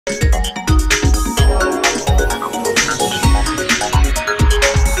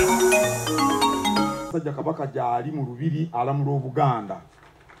Ssaabasajja Kabaka gy'ali mu lubiri alamula Buganda.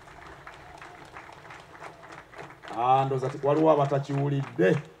 Ndoza waliwo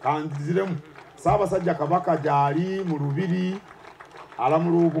abatakiwulidde kanziremu. Ssaabasajja Kabaka gy'ali mu lubiri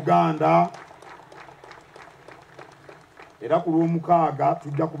alamula Buganda. Era ku Lwomukaaga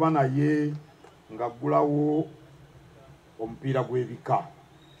tujja kuba naye ng'aggulawo omupiira gw'ebika.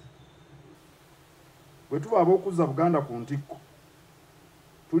 Bwe tuba ab'okuzza Buganda ku ntikko,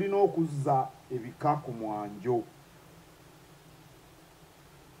 tulina okuzza ebika ku mwanjo.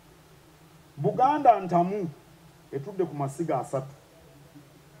 Buganda ntamu etudde ku masiga 3.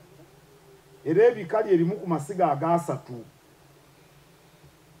 Era ebika lyerimu ku masiga aga-3.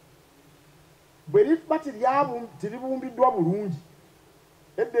 Bwe liba tiribumbiddwa bulungi,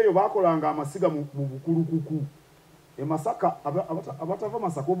 edda eyo baakolanga amasiga mu bukulukuku. Masaka abatava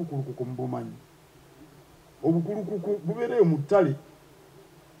Masaka obukulukuku mubumanyi. Obukulukuku bubeereyo mu ttale.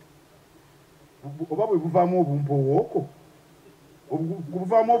 Oba bwe buvaamu obumpowooko.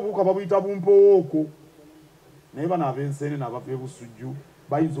 Buvaamu obuwuka babuyita bumpowooko. Naye bano ab'enseene abava ebusujju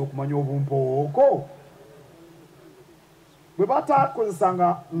bayinza okumanya obumpowooko. Bwe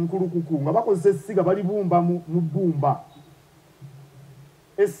batakozesanga nkulukuku nga bakozesa essiga balibumba mu bbumba.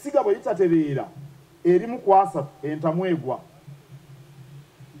 Essiga bwe litatereera erimu ku 3 entamu egwa.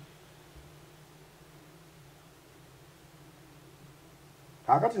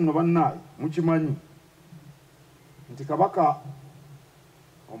 Kakati nno bannaaye mukimanyi nti Kabaka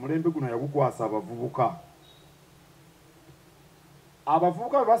omulembe guno yagukwasa abavubuka.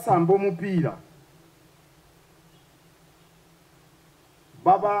 Abavubuka bwe basamba omupiira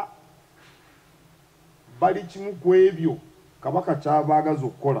baba bali kimu ku ebyo Kabaka kyabaagaza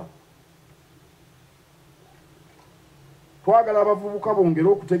okukola. Twagala abavubuka bongere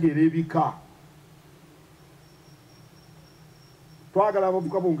okutegeera ebika. Twagala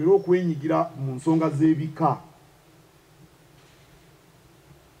abavubuka bongere okwenyigira mu nsonga z'ebika.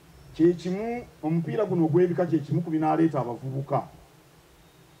 Kyekimu omupiira guno ogw'ebika kyekimu ku binaaleeta abavubuka.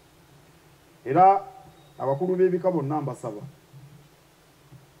 Era abakulu b'ebika bonna mbasaba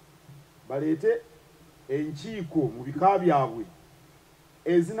baleete enkiiko mu bika byabwe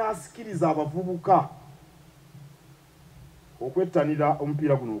ezinaasikiriza abavubuka okwettanira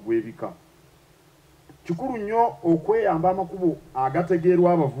omupiira guno ogw'ebika. Kikulu nnyo okweyamba amakubo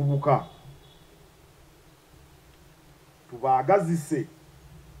agategeerwa abavubuka. Tubaagazise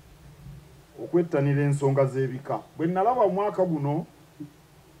okwettanira ensonga z'ebika. Bwe nalaba omwaka guno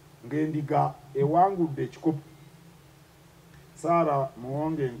ng'endiga ewangudde ekikopo, Saara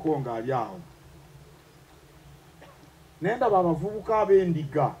Muwonge Enkonga ali awo, naye ndaba abavubuka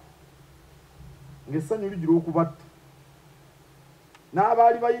ab'endiga ng'essanyu ligira okubatta.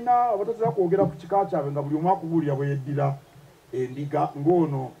 N'abaali balina abatatera kwogera ku kika kyabwe nga buli omu akubuulira bwe yeddira endiga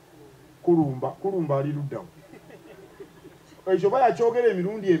ng'ono kulumba ali luddawo. Ekyo bayakyogera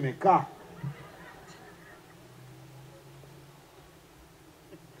emirundi emeka.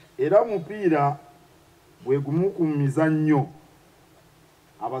 Era omupiira bwe gumu ku mizannyo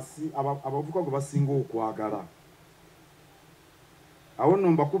abavubuka gwe basinga okwagala. Awo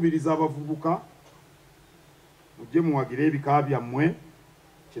nno mbakubiriza abavubuka mujje muwagire ebika byammwe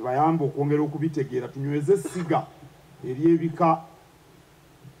kibayamba okwongera okubitegeera, tunyweze essiga ery'ebika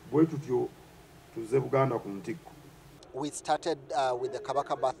bwe tutyo tuzze Buganda ku ntikko. We started with the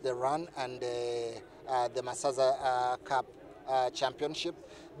Kabaka birthday run and the Masaza Cup championship.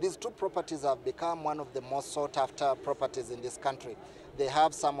 These two properties have become one of the most sought after properties in this country. They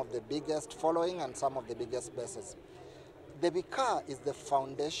have some of the biggest following and some of the biggest bases. The bika is the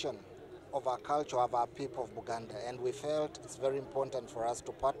foundation of our culture, of our people of Buganda, and we felt it's very important for us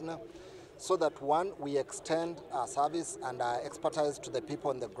to partner so that, one, we extend our service and our expertise to the people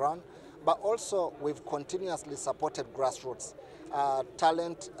on the ground, but also we've continuously supported grassroots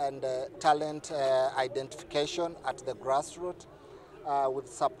talent and talent identification at the grassroots. We've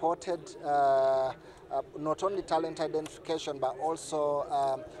supported not only talent identification, but also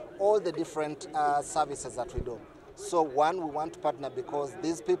all the different services that we do. So one, we want to partner because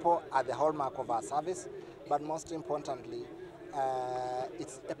these people are the hallmark of our service, but most importantly,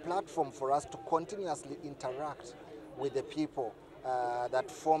 it's a platform for us to continuously interact with the people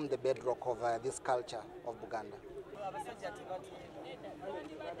that form the bedrock of this culture of Buganda.